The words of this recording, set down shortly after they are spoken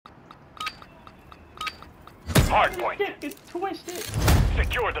Hard point. Get twisted.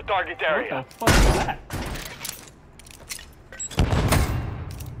 Secure the target area. What the fuck is that?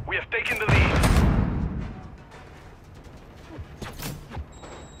 We have taken the lead.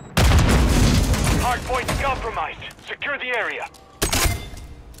 Hard point compromised. Secure the area.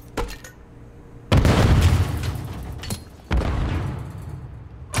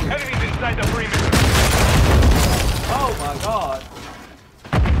 Enemies inside the perimeter. Oh my god.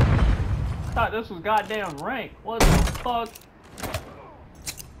 I thought this was goddamn rank. What the fuck?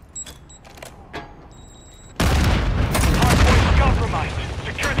 Hard point compromised.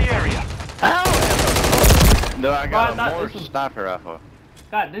 Secure the area. Ow! No, I got Bro, I a more thought this was- sniper rifle.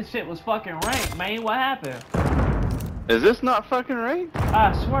 God, this shit was fucking ranked, man. What happened? Is this not fucking ranked?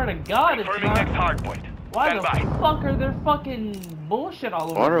 I swear to God, it's Confirming next not. hard point. Why Stand the by. fuck are there fucking bullshit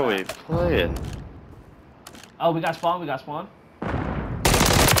all over What the are map? we playing? Oh, we got spawn, we got spawn. I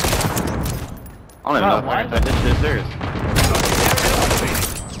don't even know if I can take this shit serious.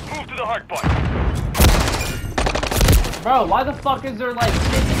 Move to the hard point. Bro, why the fuck is there like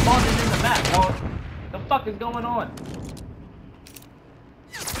shit spawning in the map, bro? The fuck is going on?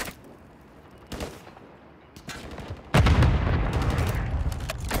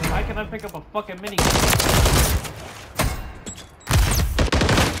 Why can I pick up a fucking minigun?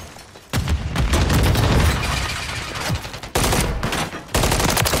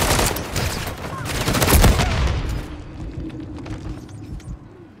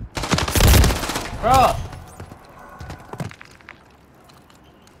 Bro!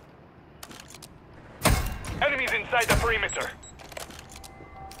 Enemies inside the perimeter.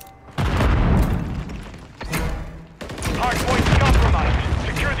 Hard point compromised.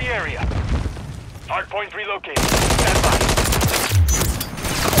 Secure the area. Hard point relocated. Stand by.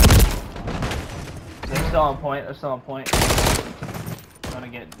 They're still on point, they're still on point. Gonna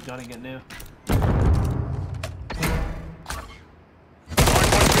get new. Hard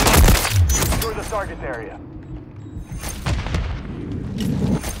point relocated. Secure the target area.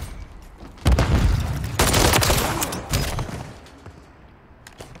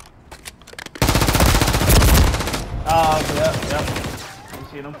 Yep. You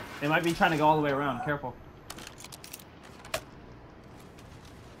see them? They might be trying to go all the way around. Careful.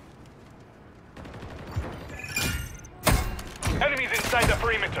 Enemies inside the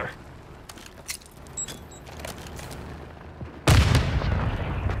perimeter.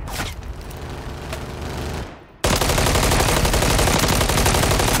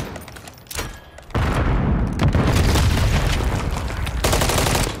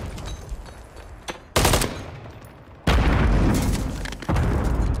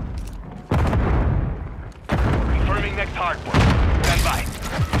 Confirming next hard point. Stand by.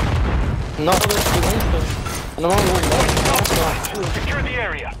 No, there's the window. And I'm on the Compromised. Secure the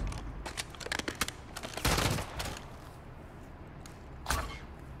area.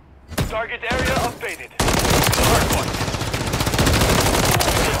 Target area updated. Hard point.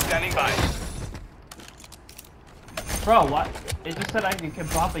 Standing by. Bro, what? It just said I can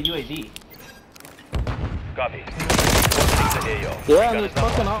pop a UAV. Copy. Yeah, and it's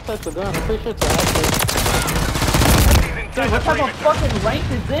fucking outside the gun. I'm pretty sure it's an active. Enemies inside Dude, what the type of perimeter. fucking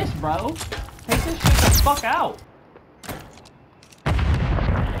rank is this, bro? Take this shit the fuck out.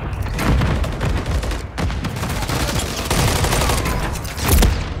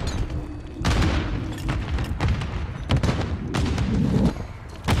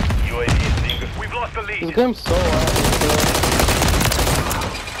 UAV is being... We've lost the This lead. game's so active, bro.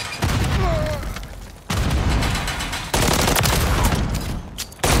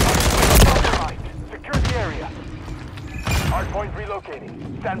 Compromised. Secure the area. Hardpoint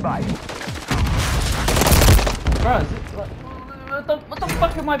relocating. Stand by. Bro, is it, what the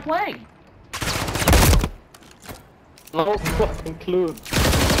fuck am I playing? No fucking clue.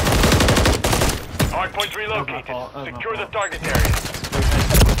 Hardpoint relocated. fault. That was my Secure the fault. target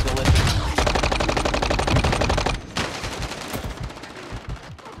area.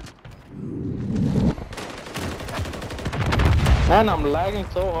 Man, I'm lagging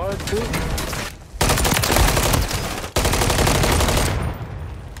so hard too.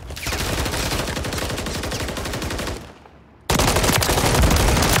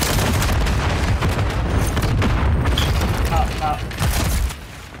 Up.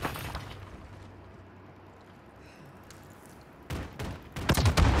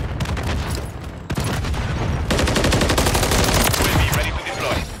 UAV ready to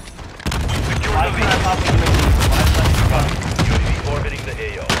deploy. Secure Why the can I lead. pop a UAV? Why is that? UAV orbiting the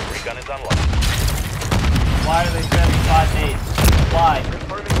AO. Recon is unlocked.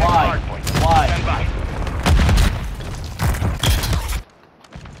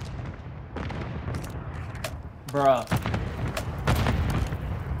 Bruh.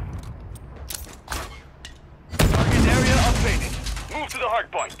 Target area updated. Move to the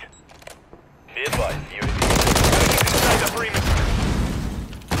hard point. Be advised, UAV. Enemies inside the perimeter.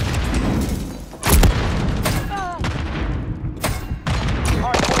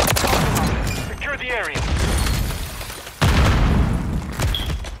 Hard point compromised. Secure the area.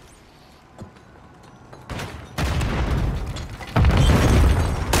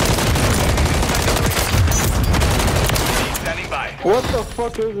 Standing by. What the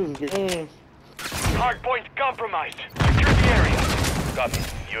fuck is this game? Hard point compromised. Secure the area. Copy.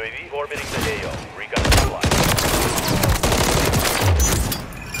 UAV orbiting the AO. Recon online.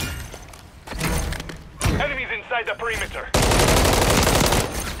 Enemies inside the perimeter.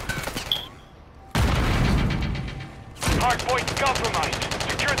 Hard point compromised.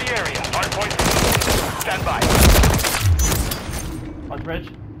 Secure the area. Hard point. Stand by. Watch bridge.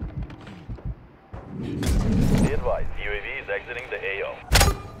 Be advised. UAV is exiting the AO.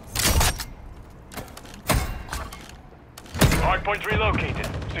 Hardpoint relocated.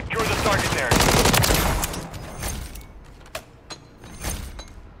 Secure the target area.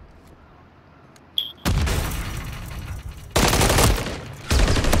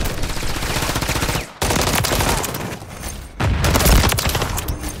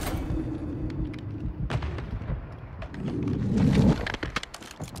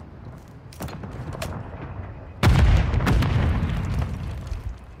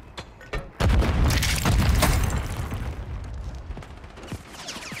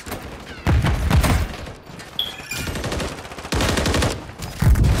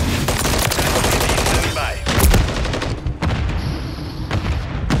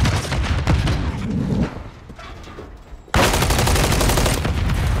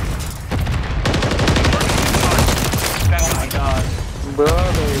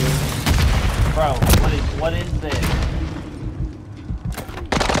 Bro, what is this?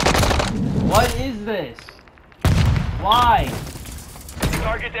 What is this? Why?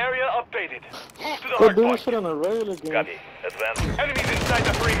 Target area updated. Move to the Quit hard doing point. shit on a rail again. Copy. Advance. Enemies inside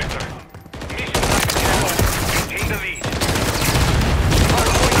the perimeter. Mission time is maintain the lead.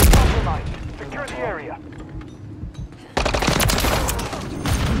 Hardpoint compromised. Secure the area.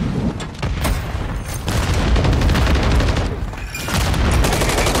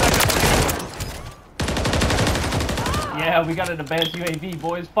 Yeah, we got an advanced UAV,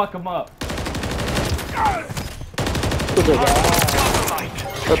 boys. Fuck them up. To the guy. Compromised.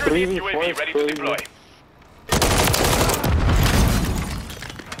 The Secure the 3v4 UAV is ready to crazy. deploy.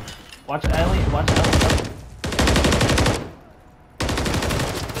 Watch Ellie. Watch Ellie.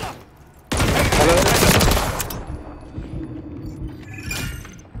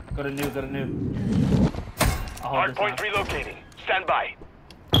 Go to new. Go to new. I'll hold this Hardpoint now. relocating. Stand by.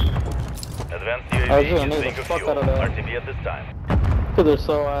 Advanced I was UAV gonna is need being the of fuck fuel. out of that. RTB at this time. Cause they're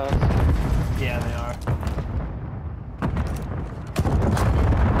so ass. Yeah, they are.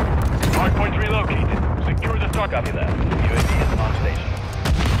 Hardpoint relocated. Secure the target. Copy that. UAV is on station.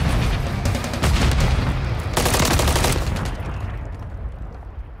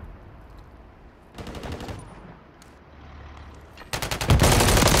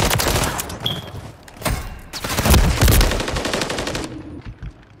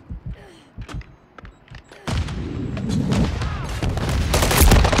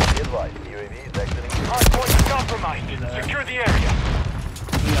 Be advised, UAV is exiting. Hardpoint compromised. Secure the area.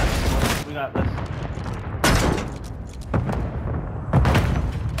 We got this.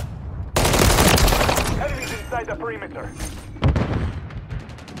 Enemies inside the perimeter.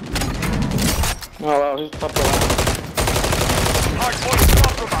 Oh wow, he's top of the line. Hardpoint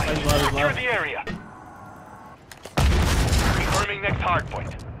compromised. He's low, he's Secure low. the area. Confirming next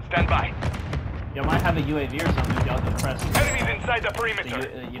hardpoint. Stand by. Y'all might have a UAV or something. Y'all can press Enemies inside the the,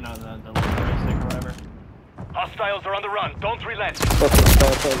 perimeter. you know, the little stick or whatever. Hostiles are on the run. Don't relent. Fucking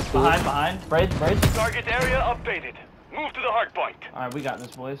Starfight, dude. Behind. Bridge. Target area updated. Move to the hardpoint. Alright, we got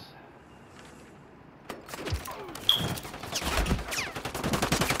this, boys.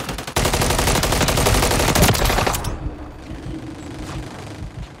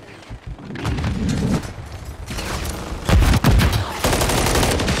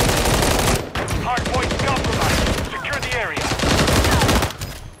 Hardpoint compromised. Secure the area.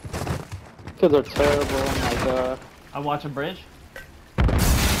 Kids are terrible, oh my god. I'm watching bridge.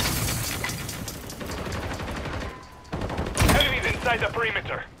 Enemies inside the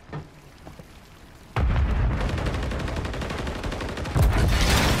perimeter.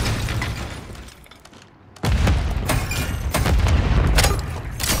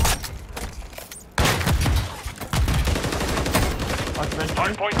 Watch bridge.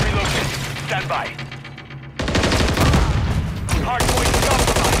 Hardpoint relocated. Stand by. Hardpoint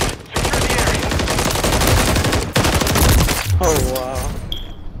compromised. Secure the area. Oh wow.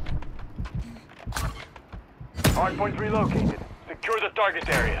 Hardpoint relocated. Secure the target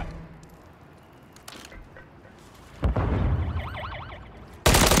area.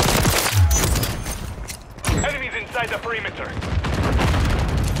 Enemies inside the perimeter.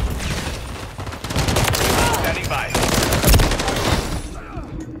 Standing by.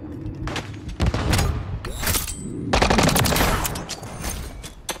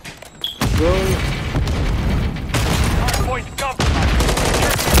 Go. Hardpoint compromised.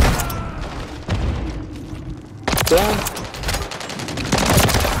 Down.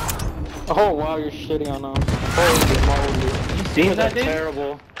 Oh wow, you're shitting on them. Holy moly. You seen that, dude?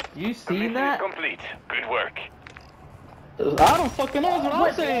 Terrible. You seen Mission that? is complete. Good work. I don't fucking know what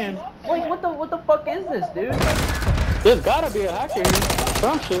I'm saying. Like, what the fuck is this, dude? There's gotta be a hacker here.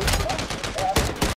 Some shit.